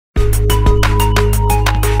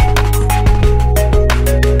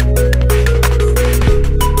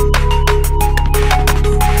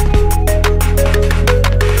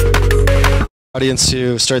audience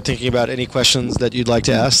to start thinking about any questions that you'd like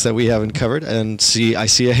to ask that we haven't covered. And I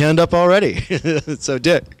see a hand up already. So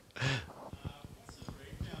Dick.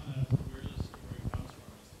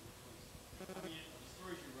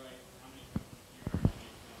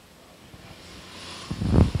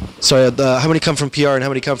 So how many come from PR and how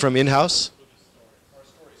many come from in-house?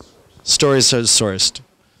 Stories are sourced.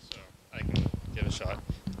 So I can give it a shot.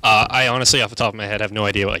 I honestly, off the top of my head, have no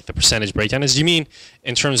idea what like the percentage breakdown is. Do you mean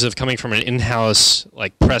in terms of coming from an in-house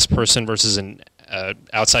like press person versus an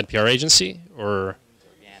outside PR agency, or?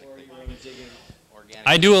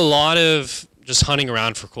 I do a lot of just hunting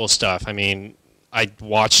around for cool stuff. I mean, I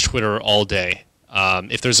watch Twitter all day.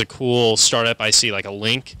 If there's a cool startup, I see like a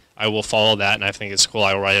link, I will follow that, and I think it's cool.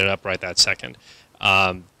 I will write it up right that second.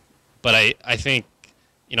 But I think,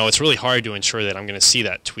 you know, it's really hard to ensure that I'm going to see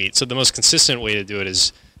that tweet. So the most consistent way to do it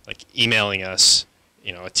is like emailing us,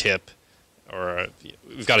 you know, a tip, or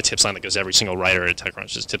we've got a tips line that goes every single writer at TechCrunch,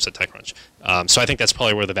 just tips at TechCrunch. So I think that's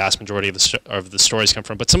probably where the vast majority of the stories come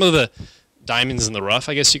from. But some of the diamonds in the rough,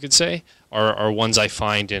 I guess you could say, are ones I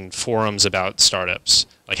find in forums about startups.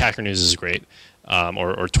 Like Hacker News is great,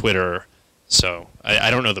 or Twitter. So I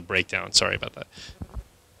don't know the breakdown. Sorry about that.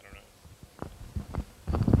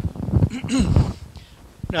 I don't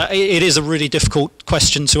know. It is a really difficult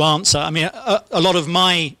question to answer. I mean, a lot of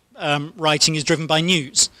my writing is driven by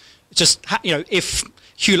news. It's just, you know, if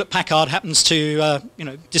Hewlett-Packard happens to, you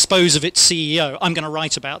know, dispose of its CEO, I'm going to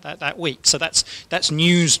write about that week. So that's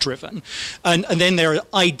news-driven. And then there are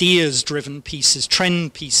ideas-driven pieces,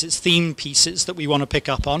 trend pieces, theme pieces that we want to pick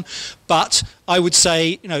up on. But I would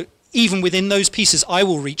say, you know, even within those pieces, I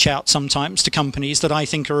will reach out sometimes to companies that I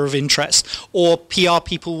think are of interest, or PR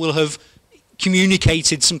people will have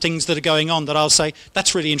communicated some things that are going on that I'll say,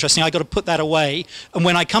 that's really interesting, I've got to put that away, and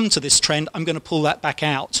when I come to this trend, I'm going to pull that back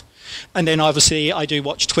out. And then obviously I do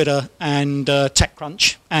watch Twitter and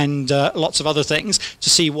TechCrunch and lots of other things to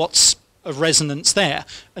see what's of resonance there.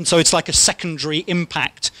 And so it's like a secondary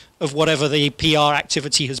impact of whatever the PR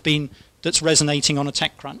activity has been that's resonating on a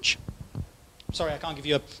TechCrunch. Sorry, I can't give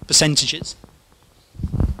you percentages.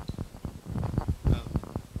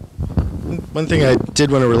 One thing I did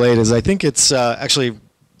want to relate is I think it's actually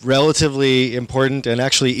relatively important and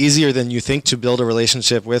actually easier than you think to build a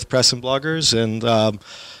relationship with press and bloggers. And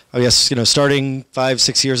I guess, you know, starting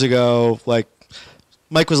 5-6 years ago, like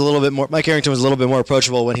Mike Arrington was a little bit more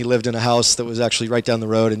approachable when he lived in a house that was actually right down the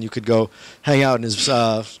road, and you could go hang out in his,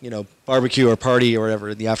 you know, barbecue or party or whatever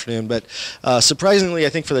in the afternoon. But surprisingly, I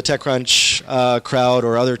think for the TechCrunch crowd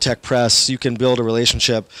or other tech press, you can build a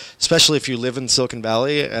relationship, especially if you live in Silicon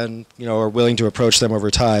Valley and, you know, are willing to approach them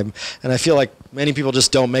over time. And I feel like many people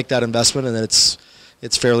just don't make that investment, and it's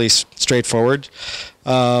fairly straightforward.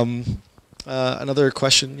 Another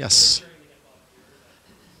question, yes.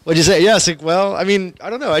 What'd you say? Yes. Well, I mean, I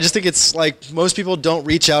don't know. I just think it's like most people don't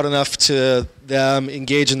reach out enough to them,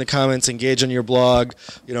 engage in the comments, engage on your blog,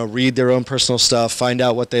 you know, read their own personal stuff, find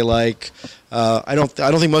out what they like. I don't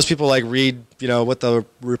think most people like read, you know, what the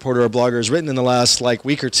reporter or blogger has written in the last like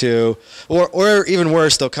week or two, or even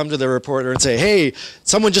worse, they'll come to the reporter and say, "Hey,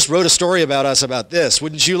 someone just wrote a story about us about this.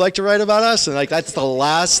 Wouldn't you like to write about us?" And like that's the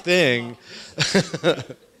last thing.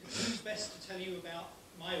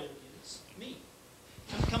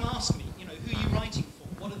 Come ask me, you know, who are you writing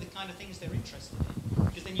for? What are the kind of things they're interested in?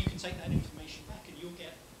 Because then you can take that information back and you'll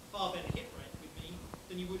get far better hit rate with me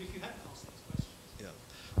than you would if you hadn't asked these questions. Yeah.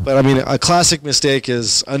 But I mean, a classic mistake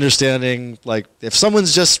is understanding, like, if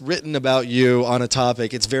someone's just written about you on a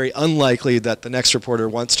topic, it's very unlikely that the next reporter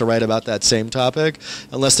wants to write about that same topic,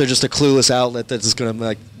 unless they're just a clueless outlet that's going to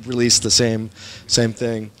like release the same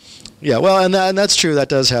thing. Yeah, well, and that's true. That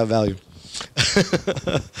does have value.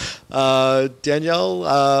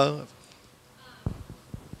 Danielle,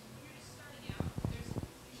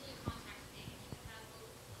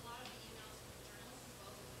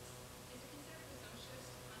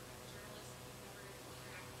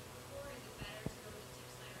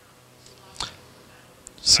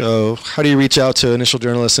 so how do you reach out to initial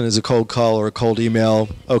journalists, and is a cold call or a cold email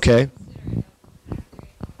okay?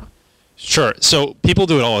 Sure. So people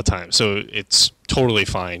do it all the time. So it's totally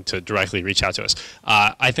fine to directly reach out to us.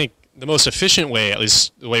 I think the most efficient way, at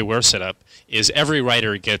least the way we're set up, is every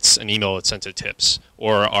writer gets an email that's sent to tips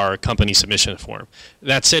or our company submission form.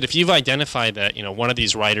 That said, if you've identified that, you know, one of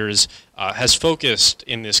these writers has focused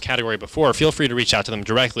in this category before, feel free to reach out to them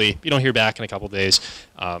directly. If you don't hear back in a couple of days,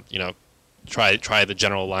 you know, try the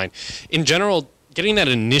general line. In general, getting that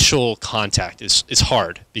initial contact is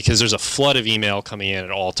hard because there's a flood of email coming in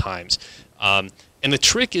at all times. And the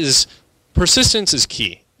trick is persistence is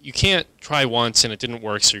key. you can't try once and it didn't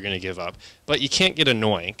work, so you're going to give up. But you can't get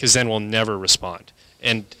annoying, because then we'll never respond.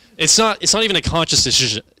 And it's not even a conscious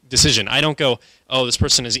decision. I don't go, oh, this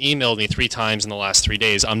person has emailed me 3 times in the last 3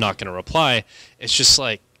 days, I'm not going to reply. It's just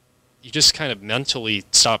like, you just kind of mentally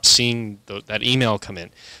stop seeing that email come in.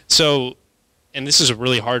 So, and this is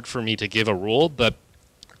really hard for me to give a rule, but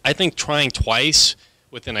I think trying twice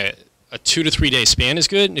within a 2 to 3 day span is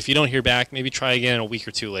good. And if you don't hear back, maybe try again a week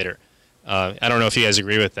or 2 later. I don't know if you guys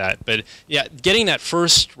agree with that, but yeah, getting that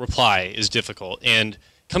first reply is difficult. And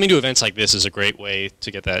coming to events like this is a great way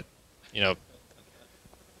to get that, you know,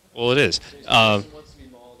 well, it is. It's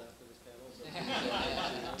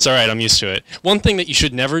all right, I'm used to it. One thing that you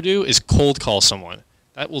should never do is cold call someone.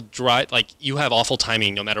 That will drive, like, you have awful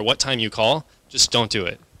timing no matter what time you call. Just don't do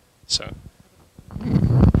it. So.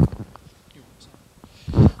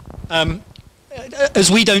 As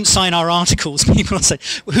we don't sign our articles, people will say,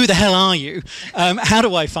 well, who the hell are you? How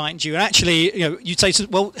do I find you? And actually, you know, you'd say,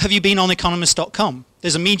 well, have you been on economist.com?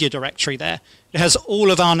 There's a media directory there. It has all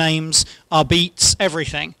of our names, our beats,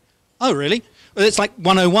 everything. Oh, really? Well, it's like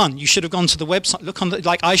 101. You should have gone to the website. Look on the,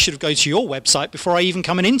 like I should have gone to your website before I even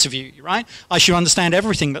come and interview you, right? I should understand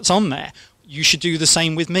everything that's on there. You should do the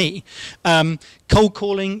same with me. Cold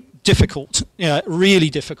calling, difficult, really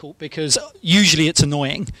difficult, because usually it's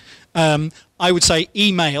annoying. I would say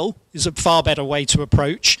email is a far better way to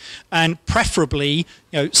approach, and preferably,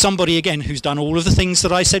 you know, somebody again who's done all of the things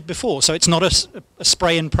that I said before. So it's not a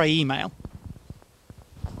spray and pray email.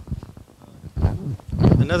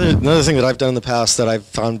 Another thing that I've done in the past that I've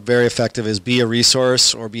found very effective is be a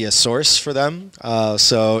resource or be a source for them.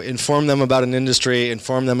 So inform them about an industry,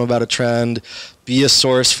 inform them about a trend, be a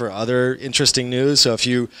source for other interesting news. So if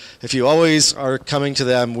you always are coming to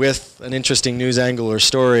them with an interesting news angle or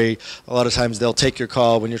story, a lot of times they'll take your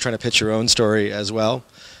call when you're trying to pitch your own story as well.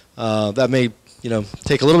 That may, you know,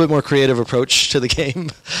 take a little bit more creative approach to the game.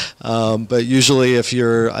 But usually if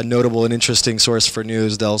you're a notable and interesting source for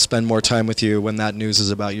news, they'll spend more time with you when that news is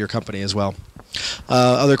about your company as well.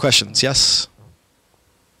 Other questions? Yes?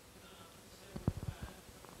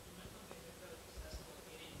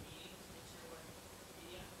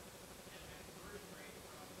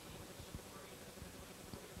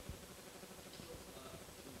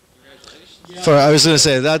 I was going to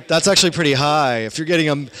say that's actually pretty high. If you're getting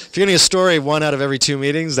a story 1 out of every 2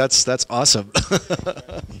 meetings, that's awesome. You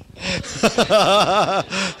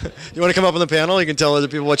want to come up on the panel? You can tell other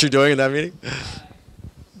people what you're doing in that meeting.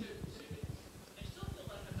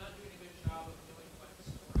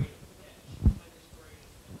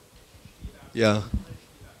 Yeah.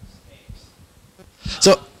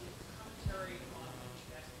 So.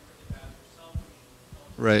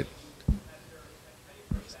 Right.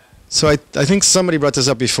 So I think somebody brought this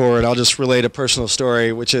up before, and I'll just relate a personal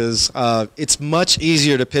story, which is it's much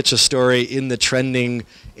easier to pitch a story in the trending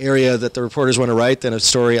area that the reporters want to write than a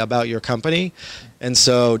story about your company. And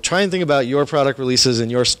so try and think about your product releases and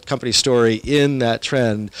your company story in that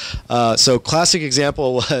trend. So classic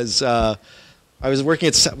example was we were working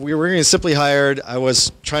at Simply Hired. I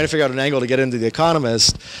was trying to figure out an angle to get into The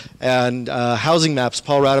Economist, and Housing Maps.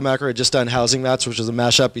 Paul Rademacher had just done Housing Maps, which was a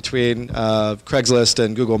mashup between Craigslist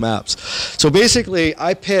and Google Maps. So basically,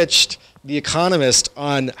 I pitched The Economist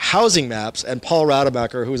on Housing Maps and Paul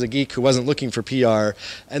Rademacher, who was a geek who wasn't looking for PR,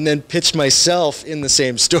 and then pitched myself in the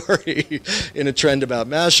same story in a trend about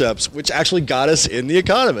mashups, which actually got us in The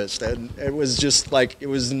Economist. And it was just like, it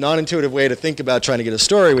was a non-intuitive way to think about trying to get a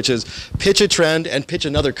story, which is pitch a trend and pitch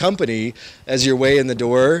another company as your way in the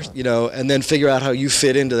door, you know, and then figure out how you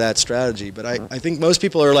fit into that strategy. But I think most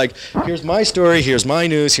people are like, here's my story, here's my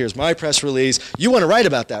news, here's my press release. You want to write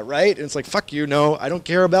about that, right? And it's like, fuck you, no, I don't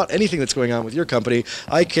care about anything that's going on with your company.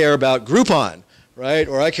 I care about Groupon, right?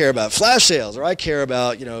 Or I care about flash sales, or I care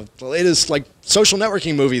about, you know, the latest like social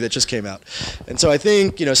networking movie that just came out. And so I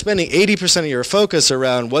think, you know, spending 80% of your focus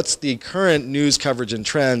around what's the current news coverage and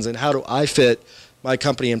trends and how do I fit my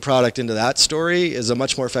company and product into that story is a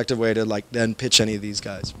much more effective way to like then pitch any of these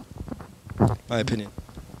guys. My opinion.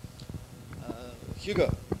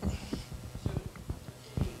 Hugo.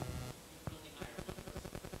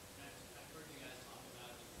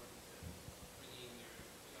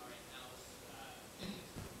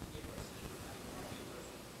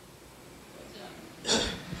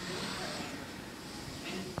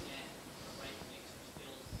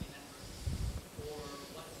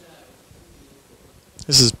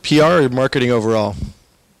 This is PR or marketing overall?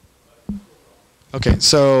 Okay,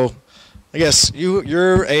 so I guess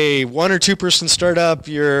you're a 1 or 2 person startup,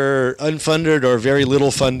 you're unfunded or very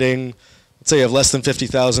little funding. Let's say you have less than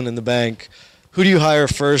 50,000 in the bank. who do you hire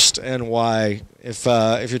first and why if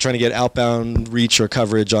you're trying to get outbound reach or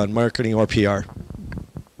coverage on marketing or PR?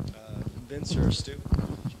 Vince or Stu?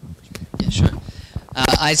 Yeah, sure.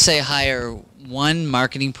 I'd say hire one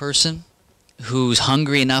marketing person who's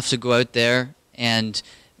hungry enough to go out there and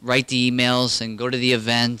write the emails and go to the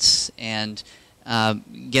events and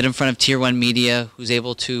get in front of tier 1 media, who's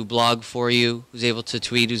able to blog for you, who's able to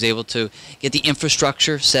tweet, who's able to get the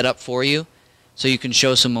infrastructure set up for you so you can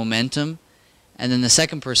show some momentum. And then the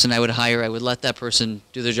second person I would hire, I would let that person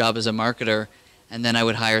do their job as a marketer, and then I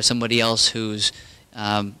would hire somebody else who's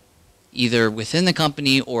either within the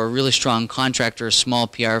company or a really strong contractor or small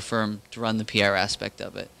PR firm to run the PR aspect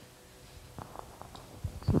of it.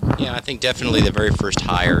 Yeah, I think definitely the very first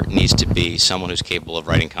hire needs to be someone who's capable of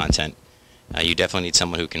writing content. You definitely need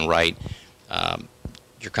someone who can write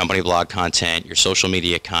your company blog content, your social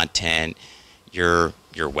media content, your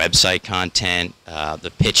website content,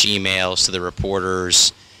 the pitch emails to the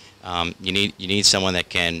reporters. You need someone that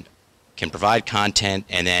can provide content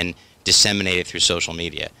and then disseminate it through social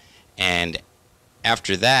media. And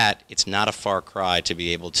after that, it's not a far cry to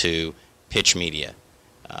be able to pitch media.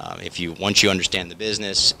 Once you understand the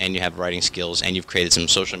business and you have writing skills and you've created some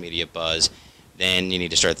social media buzz, then you need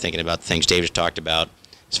to start thinking about the things Dave just talked about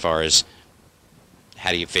as far as how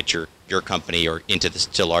do you fit your company or into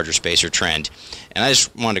the larger space or trend. And I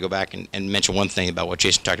just wanted to go back and mention one thing about what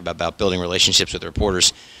Jason talked about building relationships with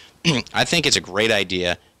reporters. I think it's a great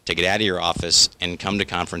idea to get out of your office and come to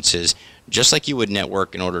conferences just like you would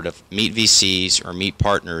network in order to meet VCs or meet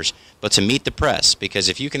partners, but to meet the press. Because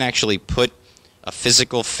if you can actually put a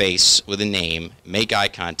physical face with a name, make eye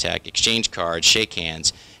contact, exchange cards, shake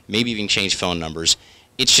hands, maybe even change phone numbers,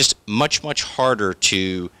 it's just much, much harder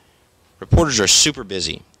to... Reporters are super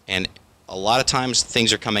busy, and a lot of times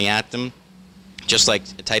things are coming at them, just like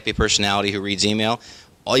a type A personality who reads email.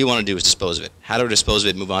 All you want to do is dispose of it. How to dispose of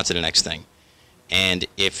it, move on to the next thing. And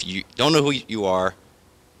if you don't know who you are,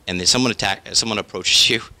 and then someone approaches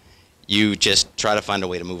you, you just try to find a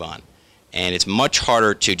way to move on. And it's much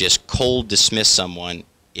harder to just cold dismiss someone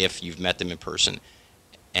if you've met them in person.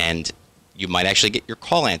 And you might actually get your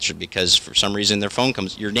call answered because for some reason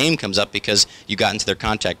your name comes up because you got into their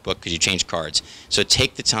contact book because you changed cards. So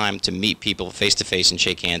take the time to meet people face to face and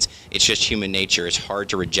shake hands. It's just human nature. It's hard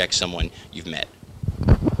to reject someone you've met.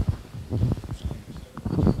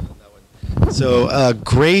 So a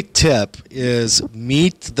great tip is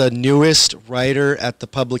meet the newest writer at the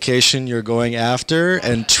publication you're going after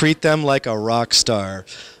and treat them like a rock star.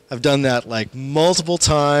 I've done that like multiple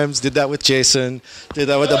times, did that with Jason, did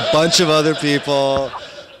that with a bunch of other people.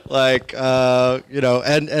 Like,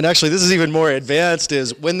 and actually this is even more advanced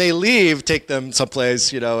is when they leave, take them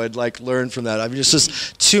someplace, and like learn from that. I mean, it's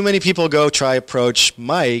just too many people go approach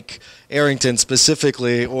Mike Arrington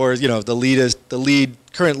specifically, or, the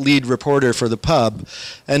current lead reporter for the pub.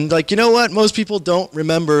 And like, you know what? Most people don't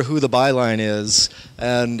remember who the byline is.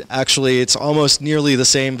 And actually it's almost nearly the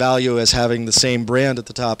same value as having the same brand at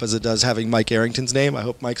the top as it does having Mike Arrington's name. I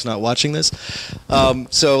hope Mike's not watching this.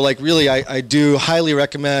 So like really, I do highly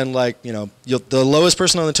recommend the lowest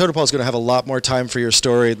person on the totem pole is going to have a lot more time for your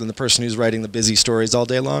story than the person who's writing the busy stories all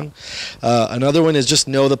day long. Another one is just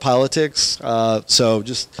know the politics. So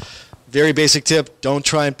just very basic tip, don't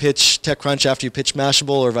try and pitch TechCrunch after you pitch Mashable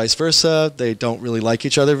or vice versa. They don't really like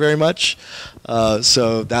each other very much.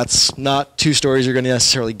 So that's not two stories you're going to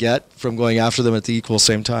necessarily get from going after them at the equal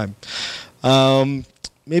same time.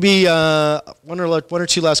 Maybe one or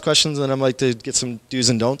two last questions, and then I'd like to get some do's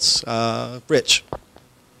and don'ts. Rich.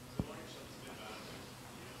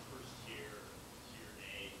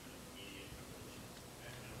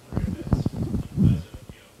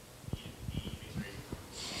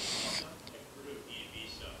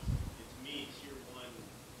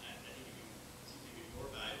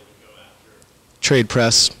 Trade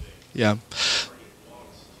press, yeah.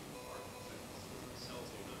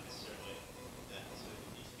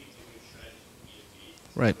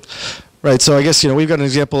 Right. So I guess we've got an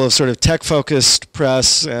example of sort of tech-focused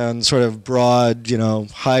press and sort of broad,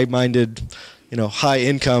 high-minded,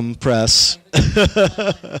 high-income press.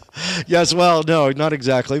 Yes. Well, no, not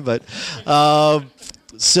exactly, but.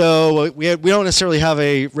 So we don't necessarily have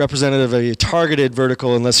a representative, a targeted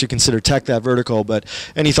vertical, unless you consider tech that vertical. But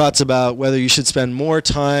any thoughts about whether you should spend more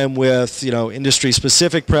time with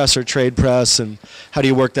industry-specific press or trade press, and how do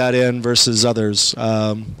you work that in versus others?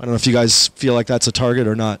 I don't know if you guys feel like that's a target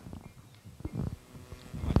or not.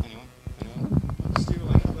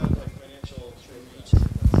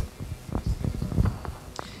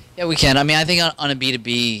 Yeah, we can. I mean, I think on a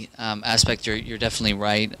B2B aspect, you're definitely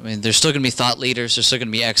right. I mean, there's still going to be thought leaders. There's still going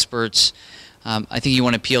to be experts. I think you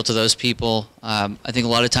want to appeal to those people. I think a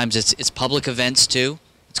lot of times it's public events too.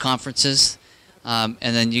 It's conferences, and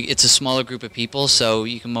then it's a smaller group of people, so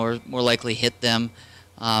you can more likely hit them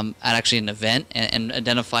at actually an event and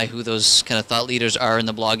identify who those kind of thought leaders are in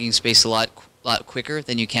the blogging space a lot quicker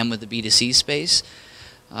than you can with the B2C space.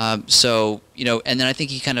 So and then I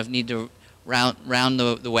think you kind of need to round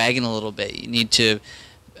the wagon a little bit. You need to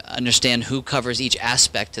understand who covers each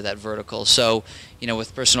aspect to that vertical. So,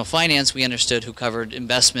 with personal finance, we understood who covered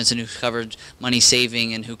investments and who covered money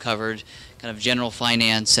saving and who covered kind of general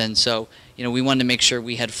finance. And so, we wanted to make sure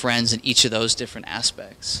we had friends in each of those different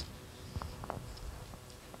aspects.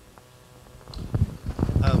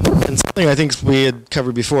 And something I think we had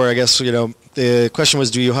covered before, I guess, the question was,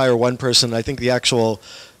 do you hire one person? I think the actual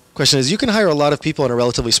question is, you can hire a lot of people on a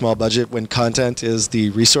relatively small budget when content is the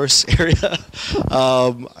resource area.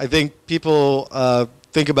 I think people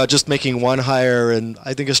think about just making one hire, and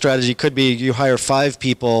I think a strategy could be you hire 5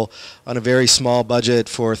 people on a very small budget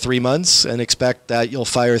for 3 months and expect that you'll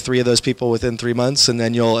fire 3 of those people within 3 months, and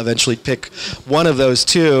then you'll eventually pick one of those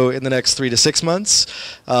 2 in the next 3 to 6 months.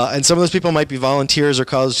 And some of those people might be volunteers or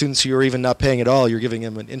college students who you're even not paying at all. You're giving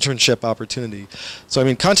them an internship opportunity. So I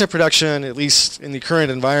mean, content production, at least in the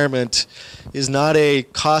current environment, is not a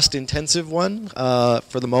cost-intensive one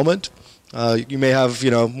for the moment. You may have,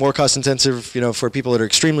 more cost-intensive, for people that are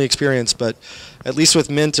extremely experienced, but at least with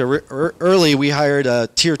Mint early, we hired a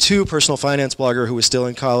tier 2 personal finance blogger who was still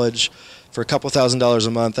in college for a couple $1,000s a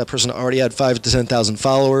month. That person already had 5,000 to 10,000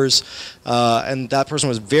 followers, and that person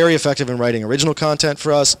was very effective in writing original content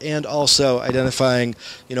for us and also identifying,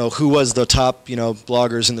 who was the top,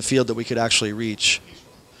 bloggers in the field that we could actually reach.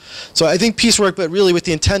 So I think piecework, but really with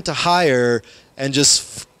the intent to hire and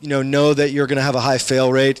just know that you're going to have a high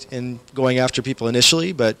fail rate in going after people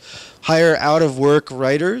initially, but hire out-of-work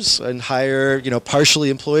writers and hire, partially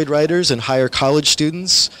employed writers and hire college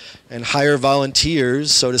students and hire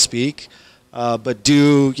volunteers, so to speak, but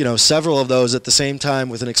do, several of those at the same time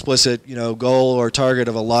with an explicit, goal or target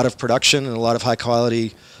of a lot of production and a lot of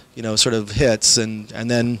high-quality, sort of hits, and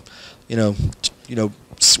then,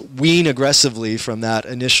 wean aggressively from that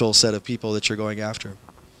initial set of people that you're going after.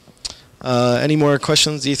 Any more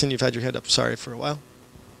questions? Ethan, you've had your hand up, sorry, for a while.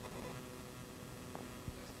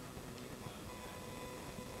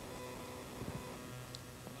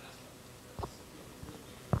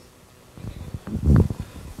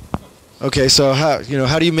 Okay, so how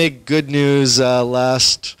do you make good news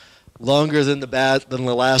last longer than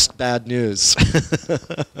the last bad news?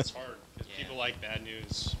 It's hard because people like bad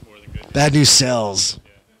news more than good news. Bad news sells.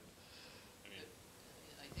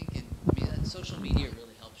 Social media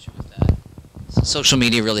really helps you with that. Social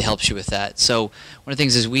media really helps you with that. So one of the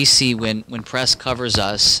things is we see when press covers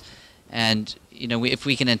us, and if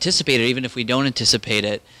we can anticipate it, even if we don't anticipate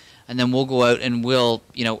it, and then we'll go out and we'll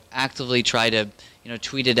actively try to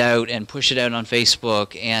tweet it out and push it out on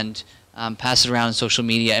Facebook and pass it around on social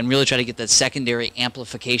media and really try to get that secondary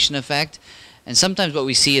amplification effect. And sometimes what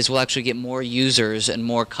we see is we'll actually get more users and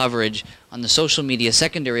more coverage on the social media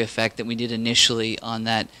secondary effect than we did initially on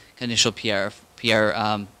that initial PR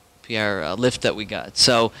lift that we got.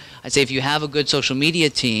 So I'd say if you have a good social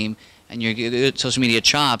media team and you're good social media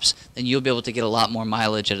chops, then you'll be able to get a lot more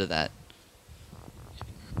mileage out of that.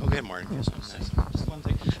 Okay, Martin. Just one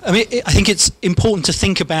thing. I mean, I think it's important to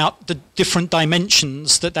think about the different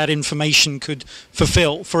dimensions that information could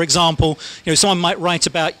fulfill. For example, someone might write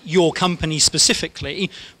about your company specifically,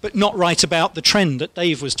 but not write about the trend that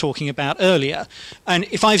Dave was talking about earlier. And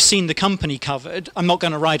if I've seen the company covered, I'm not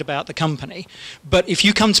going to write about the company. But if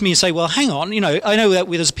you come to me and say, well, hang on, I know that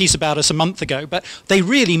there's a piece about us a month ago, but they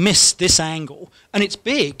really missed this angle. And it's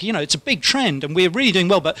big, it's a big trend, and we're really doing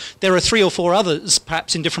well, but there are 3 or 4 others,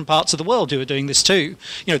 perhaps in different parts of the world, who are doing this too.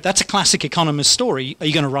 That's a classic economist story. Are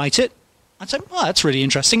you going to write it? I'd say, well, that's really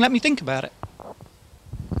interesting. Let me think about it.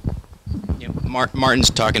 Yeah, Martin's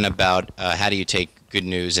talking about how do you take good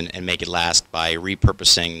news and make it last by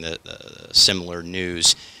repurposing the similar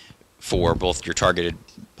news for both your targeted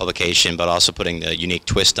publication, but also putting the unique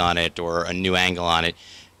twist on it or a new angle on it.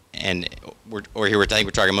 And I think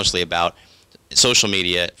we're talking mostly about social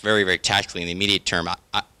media, very, very tactically in the immediate term.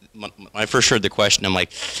 When I first heard the question, I'm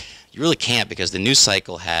like, you really can't, because the news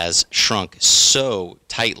cycle has shrunk so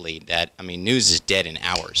tightly that, news is dead in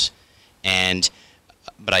hours.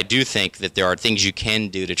 But I do think that there are things you can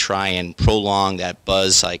do to try and prolong that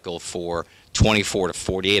buzz cycle for 24 to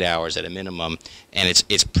 48 hours at a minimum, and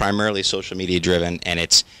it's primarily social media driven, and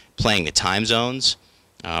it's playing the time zones,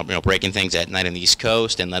 breaking things at night on the East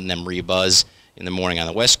Coast and letting them rebuzz in the morning on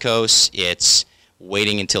the West Coast. It's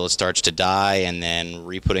waiting until it starts to die and then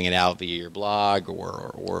re-putting it out via your blog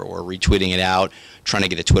or retweeting it out, trying to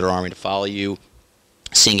get a Twitter army to follow you,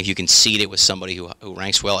 seeing if you can seed it with somebody who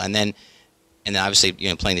ranks well, and then obviously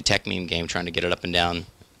playing the tech meme game, trying to get it up and down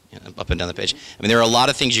the page. I mean, there are a lot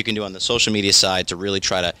of things you can do on the social media side to really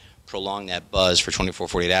try to prolong that buzz for 24,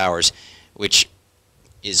 48 hours, which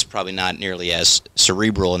is probably not nearly as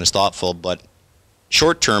cerebral and as thoughtful, but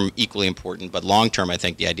short-term equally important. But long-term, I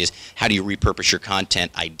think the idea is how do you repurpose your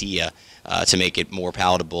content idea to make it more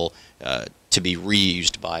palatable to be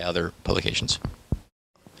reused by other publications.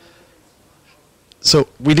 So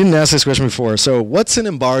we didn't ask this question before. So what's an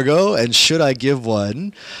embargo, and should I give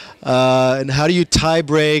one? And how do you tie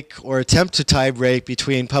break or attempt to tie break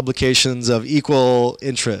between publications of equal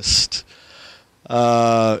interest?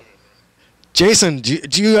 Jason,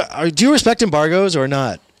 do you respect embargoes or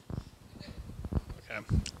not?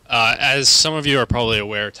 Okay. As some of you are probably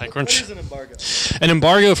aware, TechCrunch. What is an embargo? An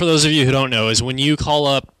embargo, for those of you who don't know, is when you call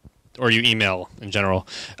up or you email in general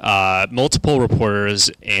multiple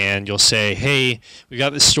reporters and you'll say, hey, we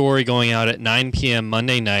got this story going out at 9 p.m.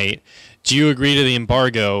 Monday night. Do you agree to the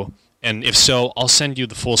embargo? And if so, I'll send you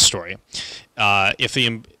the full story. If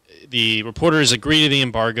the reporters agree to the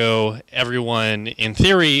embargo, everyone, in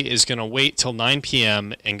theory, is going to wait till 9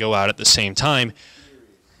 p.m. and go out at the same time.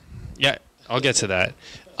 Yeah, I'll get to that.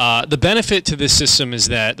 The benefit to this system is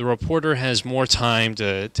that the reporter has more time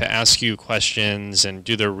to ask you questions and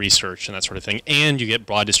do their research and that sort of thing, and you get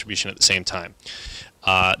broad distribution at the same time.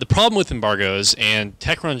 The problem with embargoes, and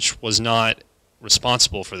TechCrunch was not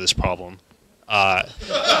responsible for this problem.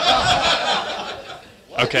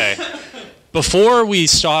 Okay. Before we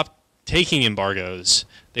stopped taking embargoes,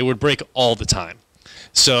 they would break all the time.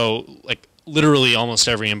 So, like, literally almost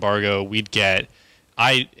every embargo we'd get,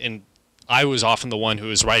 I was often the one who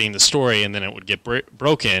was writing the story, and then it would get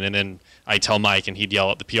broken, and then I'd tell Mike, and he'd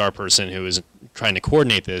yell at the PR person who was trying to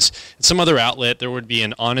coordinate this. At some other outlet, there would be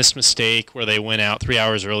an honest mistake where they went out 3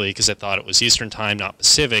 hours early because they thought it was Eastern time, not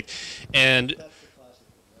Pacific. And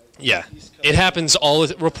yeah, it happens all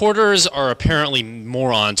the reporters are apparently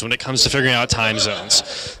morons when it comes to figuring out time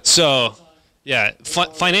zones. So, yeah,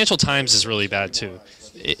 Financial Times is really bad too.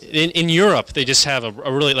 In Europe, they just have a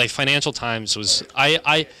really, like, Financial Times was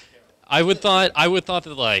I would thought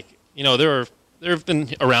that, like, they've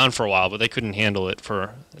been around for a while, but they couldn't handle it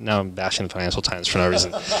for. Now I'm bashing the Financial Times for no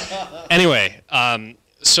reason. Anyway,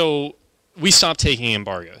 so we stopped taking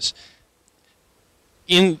embargoes.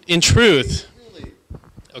 In truth.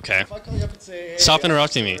 Okay. If I call you up and say, hey, stop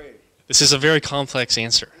interrupting me. This is a very complex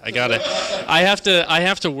answer. I have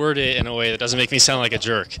to word it in a way that doesn't make me sound like a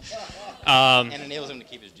jerk. And enables him to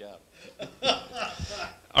keep his job.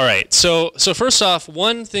 All right. So first off,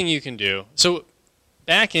 one thing you can do. So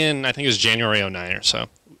back in, I think it was January 2009 or so,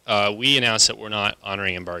 we announced that we're not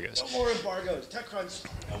honoring embargoes. No more embargoes. TechCrunch.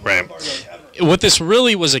 No more Right. embargoes ever. What this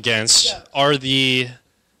really was against are the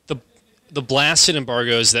blasted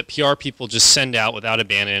embargoes that PR people just send out without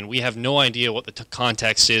abandon. We have no idea what the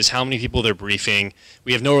context is, how many people they're briefing.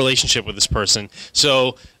 We have no relationship with this person.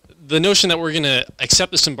 So the notion that we're going to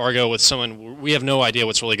accept this embargo with someone, we have no idea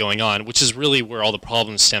what's really going on, which is really where all the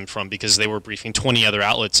problems stemmed from, because they were briefing 20 other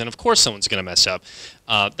outlets, and of course someone's going to mess up.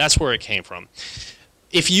 That's where it came from.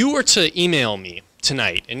 If you were to email me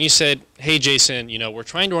tonight and you said, hey, Jason, we're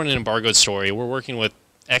trying to run an embargoed story. We're working with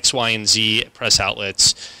X, Y, and Z press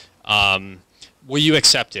outlets. Will you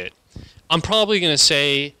accept it? I'm probably going to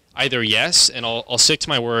say either yes, and I'll stick to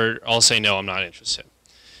my word, or I'll say no, I'm not interested.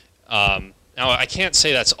 Now, I can't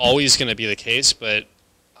say that's always going to be the case, but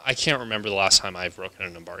I can't remember the last time I've broken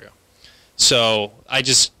an embargo. So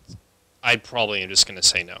I probably am just going to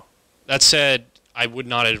say no. That said, I would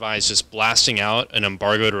not advise just blasting out an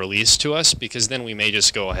embargoed release to us, because then we may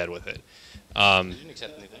just go ahead with it. You didn't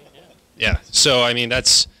accept anything, yeah. Yeah, so I mean, I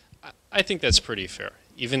think that's pretty fair,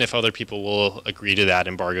 even if other people will agree to that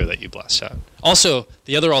embargo that you blast out. Also,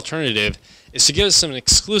 the other alternative is to give us an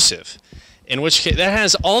exclusive, in which case that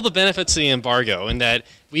has all the benefits of the embargo, in that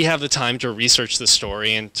we have the time to research the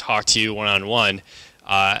story and talk to you one-on-one,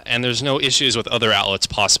 and there's no issues with other outlets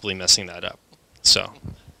possibly messing that up. So.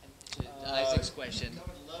 Isaac's question. I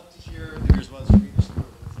would love to hear the response from you.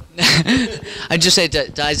 I'd just say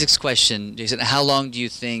to Isaac's question, Jason, how long do you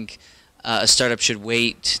think a startup should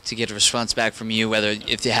wait to get a response back from you, whether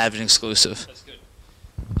if they have an exclusive? That's good.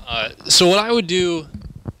 So what I would do,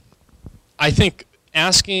 I think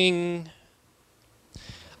I'd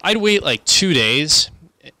wait like 2 days,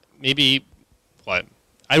 maybe, what?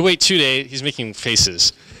 I'd wait 2 days. He's making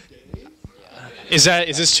faces. Is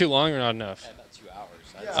this too long or not enough? About 2 hours.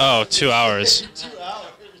 Oh, 2 hours. 2 hours.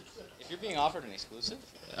 If you're being offered an exclusive?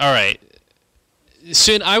 All right.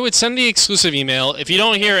 Sid, I would send the exclusive email. If you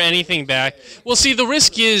don't hear anything back, well, see, the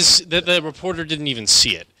risk is that the reporter didn't even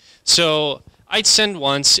see it. So I'd send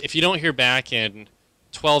once. If you don't hear back in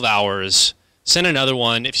 12 hours, send another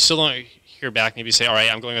one. If you still don't hear back, maybe say, all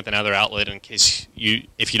right, I'm going with another outlet in case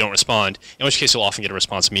if you don't respond, in which case you'll often get a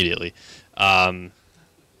response immediately.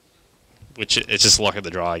 Which it's just luck of the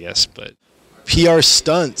draw, I guess. But PR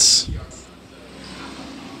stunts.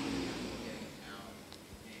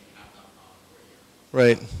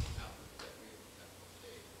 Right.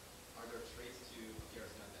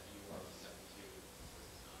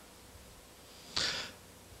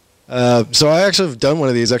 So I actually have done one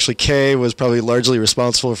of these. Actually, Kay was probably largely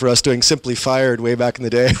responsible for us doing Simply Fired way back in the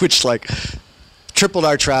day, which like tripled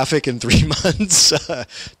our traffic in 3 months,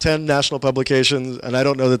 10 national publications, and I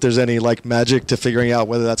don't know that there's any like magic to figuring out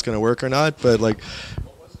whether that's going to work or not, but like,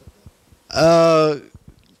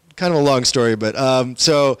 kind of a long story, but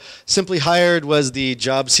so Simply Hired was the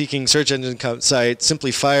job-seeking search engine site.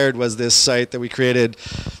 Simply Fired was this site that we created,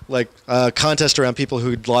 like a contest around people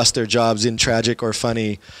who'd lost their jobs in tragic or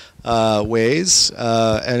funny ways,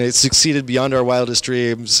 and it succeeded beyond our wildest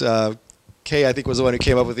dreams. Kay, I think, was the one who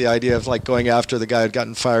came up with the idea of like going after the guy who'd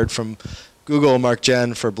gotten fired from Google, Mark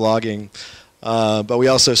Jen, for blogging. But we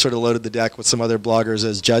also sort of loaded the deck with some other bloggers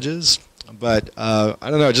as judges. But I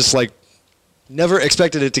don't know, just like never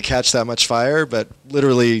expected it to catch that much fire, but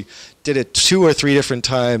literally did it 2 or 3 different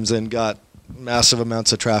times and got massive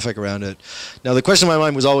amounts of traffic around it. Now the question in my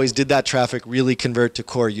mind was always, did that traffic really convert to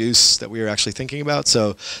core use that we were actually thinking about?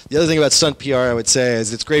 So the other thing about stunt PR I would say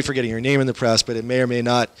is it's great for getting your name in the press, but it may or may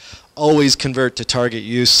not always convert to target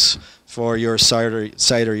use for your site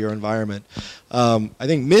or your environment. I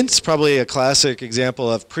think Mint's probably a classic example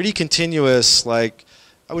of pretty continuous, like,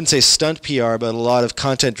 I wouldn't say stunt PR, but a lot of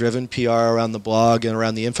content-driven PR around the blog and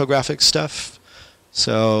around the infographic stuff.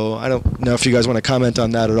 So I don't know if you guys want to comment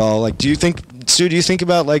on that at all. Like, do you think, Stu, do you think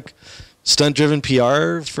about like stunt-driven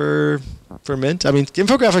PR for Mint? I mean,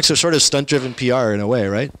 infographics are sort of stunt-driven PR in a way,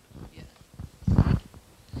 right?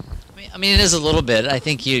 I mean, it is a little bit. I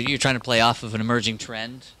think you're trying to play off of an emerging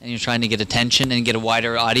trend, and you're trying to get attention and get a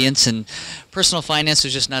wider audience. And personal finance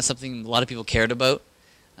was just not something a lot of people cared about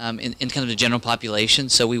in kind of the general population.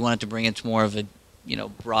 So we wanted to bring it to more of a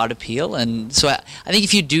broad appeal. And so I think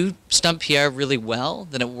if you do stunt PR really well,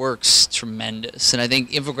 then it works tremendous. And I think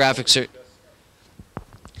infographics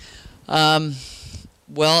are.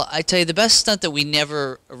 Well, I tell you, the best stunt that we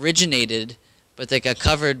never originated, but that got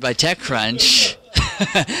covered by TechCrunch.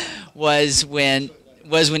 was when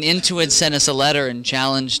Intuit sent us a letter and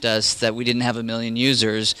challenged us that we didn't have 1 million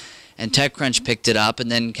users, and TechCrunch picked it up,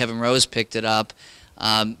 and then Kevin Rose picked it up,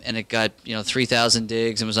 and it got 3,000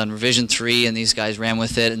 digs and was on revision 3, and these guys ran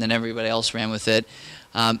with it, and then everybody else ran with it,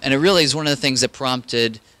 and it really is one of the things that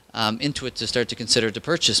prompted Intuit to start to consider to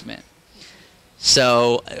purchase Mint.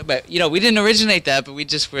 So, but we didn't originate that, but we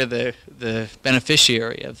just were the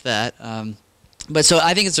beneficiary of that. But so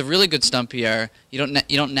I think it's a really good stunt PR. You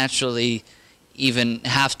don't naturally even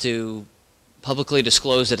have to publicly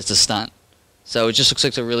disclose that it's a stunt. So it just looks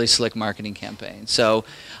like a really slick marketing campaign. So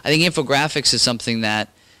I think infographics is something that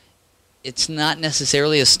it's not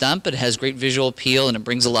necessarily a stunt, but it has great visual appeal and it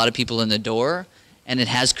brings a lot of people in the door. And it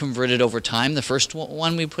has converted over time. The first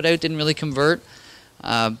one we put out didn't really convert,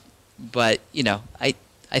 but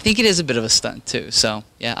I think it is a bit of a stunt too. So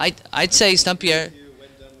yeah, I'd say stunt PR.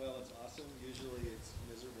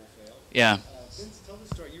 Yeah. Vince, tell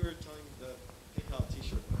the story. You were telling the PayPal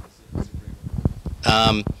T-shirt one. It's a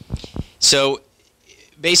great one. So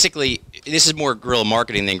basically, this is more guerrilla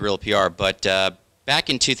marketing than guerrilla PR. But back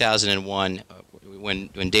in 2001, when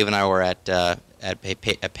Dave and I were at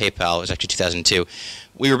PayPal, it was actually 2002.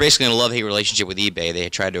 We were basically in a love-hate relationship with eBay. They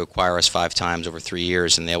had tried to acquire us 5 times over 3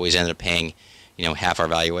 years, and they always ended up paying, half our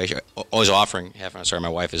valuation. Always offering half. Sorry, my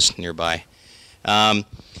wife is nearby.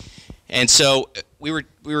 And so we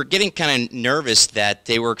were getting kind of nervous that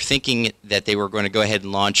they were thinking that they were going to go ahead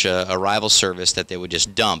and launch a rival service that they would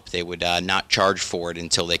just dump. They would not charge for it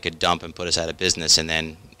until they could dump and put us out of business, and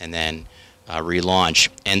then relaunch.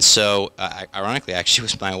 And so, ironically, actually,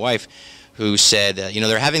 it was my wife who said,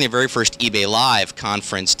 they're having their very first eBay Live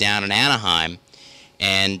conference down in Anaheim,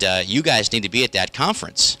 and you guys need to be at that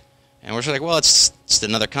conference. And we're like, well, it's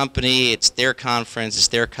another company, it's their conference, it's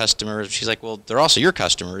their customers. She's like, well, they're also your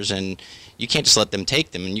customers, and you can't just let them take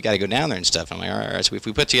them, and you got to go down there and stuff. I'm like, all right. So if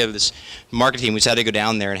we put together this marketing team, we decided to go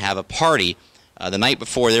down there and have a party the night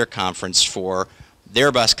before their conference for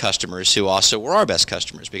their best customers, who also were our best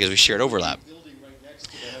customers because we shared overlap.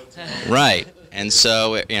 Right. And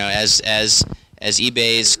so, as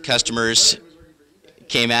eBay's customers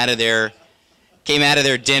came out of their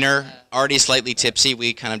dinner already slightly tipsy,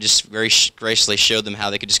 we kind of just very graciously showed them how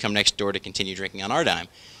they could just come next door to continue drinking on our dime.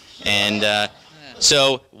 And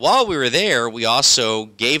so while we were there, we also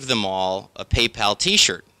gave them all a PayPal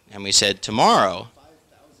T-shirt, and we said, tomorrow,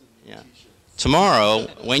 tomorrow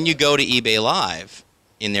when you go to eBay Live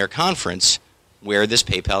in their conference, wear this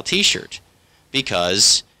PayPal T-shirt,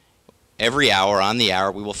 because every hour on the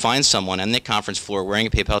hour we will find someone on the conference floor wearing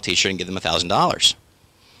a PayPal T-shirt and give them $1,000.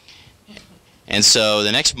 And so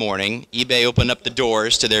the next morning, eBay opened up the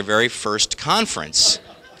doors to their very first conference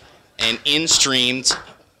and in-streamed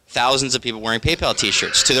thousands of people wearing PayPal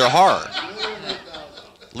T-shirts, to their horror.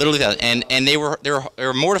 Literally thousands. And they were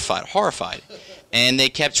mortified, horrified. And they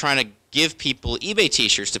kept trying to give people eBay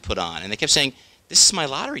T-shirts to put on. And they kept saying, this is my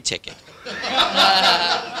lottery ticket.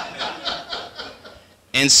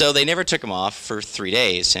 And so they never took them off for 3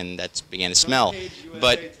 days, and that began to smell.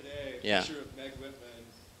 But, yeah.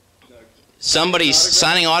 Somebody's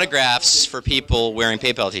signing autographs for people wearing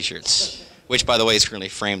PayPal T-shirts, which, by the way, is currently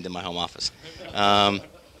framed in my home office.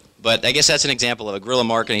 But I guess that's an example of a guerrilla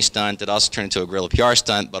marketing stunt that also turned into a guerrilla PR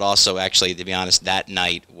stunt, but also actually, to be honest, that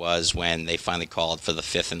night was when they finally called for the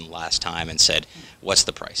 5th and last time and said, what's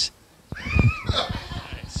the price?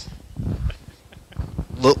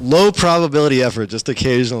 Low probability effort, just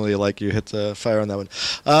occasionally, like you hit the fire on that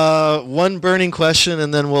one. One burning question,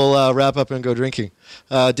 and then we'll wrap up and go drinking.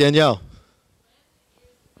 Danielle.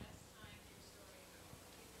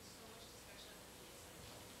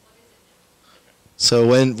 So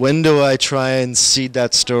when do I try and seed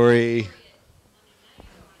that story?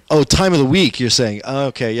 Oh, time of the week, you're saying. Oh,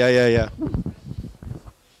 okay, yeah.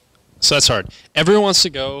 So that's hard. Everyone wants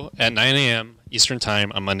to go at 9 a.m. Eastern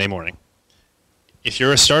Time on Monday morning. If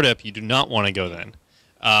you're a startup, you do not want to go then.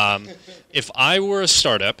 If I were a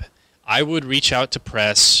startup, I would reach out to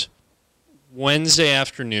press Wednesday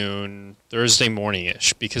afternoon, Thursday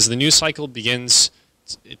morning-ish, because the news cycle begins,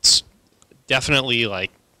 it's definitely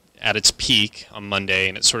like at its peak on Monday,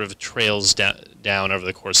 and it sort of trails down over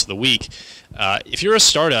the course of the week. If you're a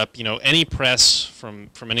startup, any press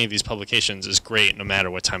from any of these publications is great no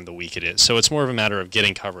matter what time of the week it is. So it's more of a matter of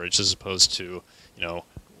getting coverage as opposed to,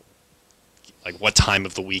 like what time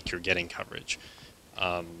of the week you're getting coverage.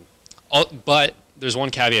 But there's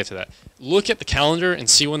one caveat to that. Look at the calendar and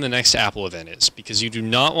see when the next Apple event is, because you do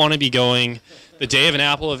not want to be going the day of an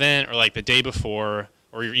Apple event or like the day before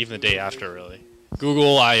or even the day after, really.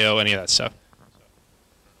 Google, I/O, any of that stuff.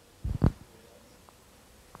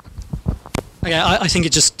 Yeah, I think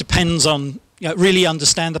it just depends on, really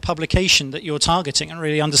understand the publication that you're targeting and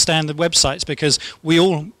really understand the websites, because we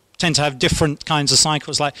all tend to have different kinds of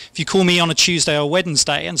cycles. Like if you call me on a Tuesday or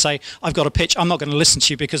Wednesday and say, I've got a pitch, I'm not going to listen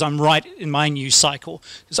to you because I'm right in my news cycle,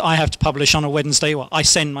 because I have to publish on a Wednesday, or I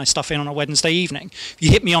send my stuff in on a Wednesday evening. If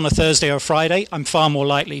you hit me on a Thursday or Friday, I'm far more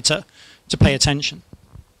likely to pay attention.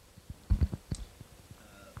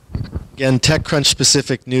 Again, TechCrunch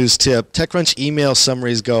specific news tip. TechCrunch email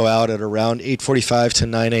summaries go out at around 8:45 to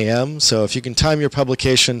 9 a.m. So if you can time your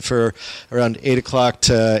publication for around 8 o'clock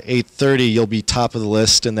to 8:30, you'll be top of the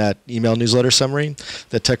list in that email newsletter summary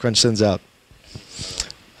that TechCrunch sends out.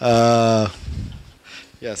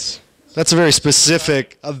 Yes. That's a very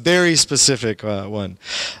specific one.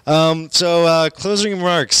 So closing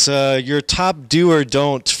remarks, your top do or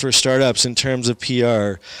don't for startups in terms of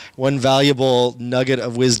PR. One valuable nugget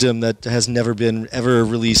of wisdom that has never been ever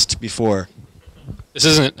released before. This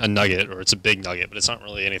isn't a nugget, or it's a big nugget, but it's not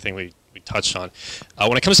really anything we touched on.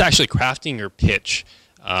 When it comes to actually crafting your pitch,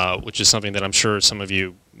 which is something that I'm sure some of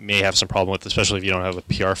you may have some problem with, especially if you don't have a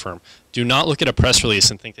PR firm. Do not look at a press release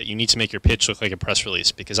and think that you need to make your pitch look like a press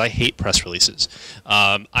release, because I hate press releases.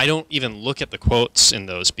 I don't even look at the quotes in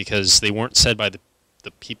those because they weren't said by the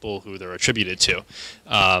people who they're attributed to.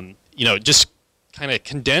 Just kind of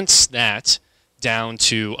condense that down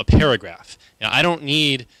to a paragraph. I don't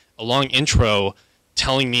need a long intro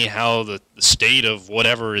telling me how the state of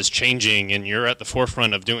whatever is changing and you're at the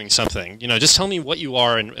forefront of doing something. Just tell me what you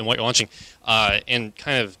are and what you're launching. And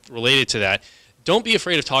kind of related to that, don't be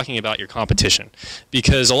afraid of talking about your competition,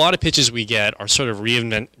 because a lot of pitches we get are sort of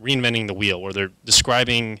reinventing the wheel, where they're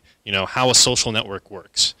describing how a social network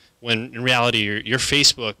works, when in reality you're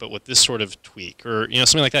Facebook but with this sort of tweak, or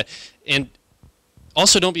something like that. And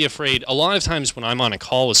also, don't be afraid. A lot of times when I'm on a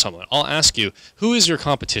call with someone, I'll ask you, who is your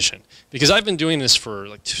competition? Because I've been doing this for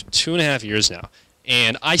like 2.5 years now,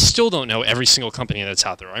 and I still don't know every single company that's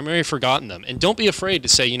out there. I've already forgotten them. And don't be afraid to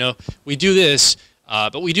say, we do this,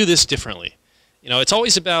 but we do this differently. It's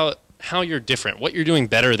always about how you're different, what you're doing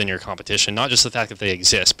better than your competition, not just the fact that they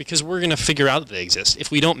exist, because we're going to figure out that they exist.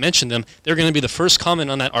 If we don't mention them, they're going to be the first comment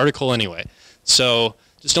on that article anyway. So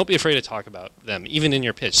just don't be afraid to talk about them, even in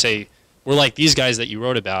your pitch. Say, we're like these guys that you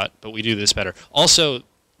wrote about, but we do this better. Also,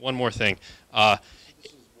 one more thing.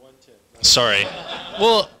 Sorry.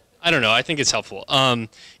 Well, I don't know. I think it's helpful.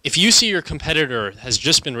 If you see your competitor has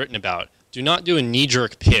just been written about, do not do a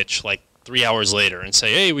knee-jerk pitch like 3 hours later and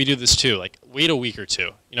say, hey, we do this too. Like, wait a week or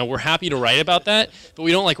two. You know, we're happy to write about that, but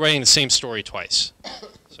we don't like writing the same story twice.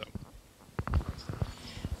 So,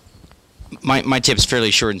 my tip is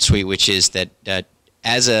fairly short and sweet, which is that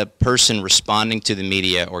as a person responding to the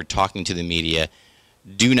media or talking to the media,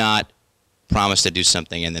 do not promise to do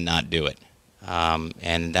something and then not do it.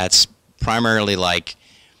 And that's primarily like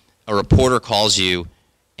a reporter calls you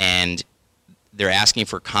and they're asking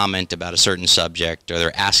for comment about a certain subject, or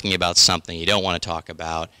they're asking about something you don't want to talk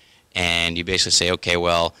about, and you basically say, okay,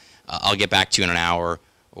 well, I'll get back to you in an hour,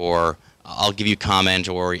 or I'll give you comment,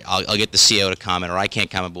 or I'll get the CEO to comment, or I can't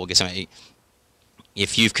comment, but we'll get something.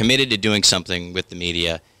 If you've committed to doing something with the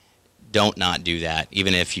media, don't not do that,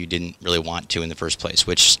 even if you didn't really want to in the first place,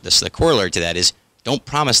 which the corollary to that is don't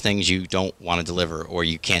promise things you don't want to deliver or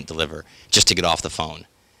you can't deliver just to get off the phone.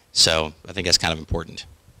 So I think that's kind of important.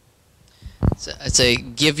 So I'd say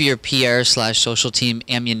give your PR/social team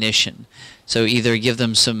ammunition. So either give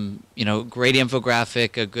them some, great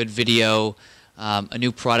infographic, a good video, a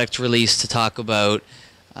new product release to talk about,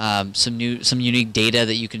 some unique data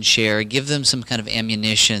that you can share. Give them some kind of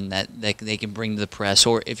ammunition that they can bring to the press,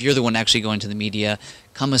 or if you're the one actually going to the media,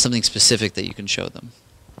 come with something specific that you can show them.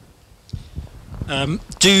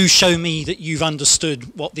 Do show me that you've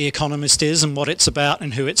understood what The Economist is and what it's about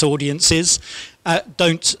and who its audience is.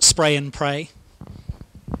 Don't spray and pray.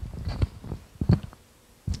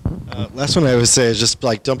 Last one I would say is just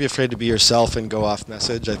like, don't be afraid to be yourself and go off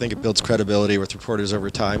message. I think it builds credibility with reporters over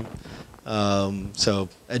time. So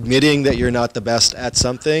admitting that you're not the best at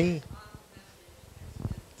something.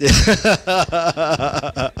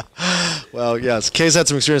 Well, yes, Kay's had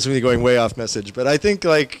some experience with me going way off message, but I think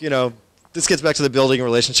this gets back to the building a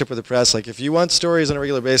relationship with the press. Like, if you want stories on a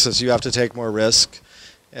regular basis, you have to take more risk.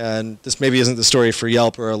 And this maybe isn't the story for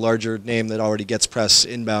Yelp or a larger name that already gets press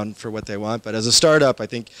inbound for what they want. But as a startup, I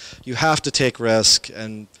think you have to take risk,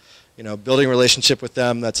 and building a relationship with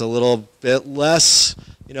them that's a little bit less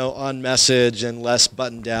on message and less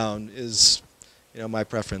buttoned down is my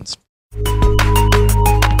preference.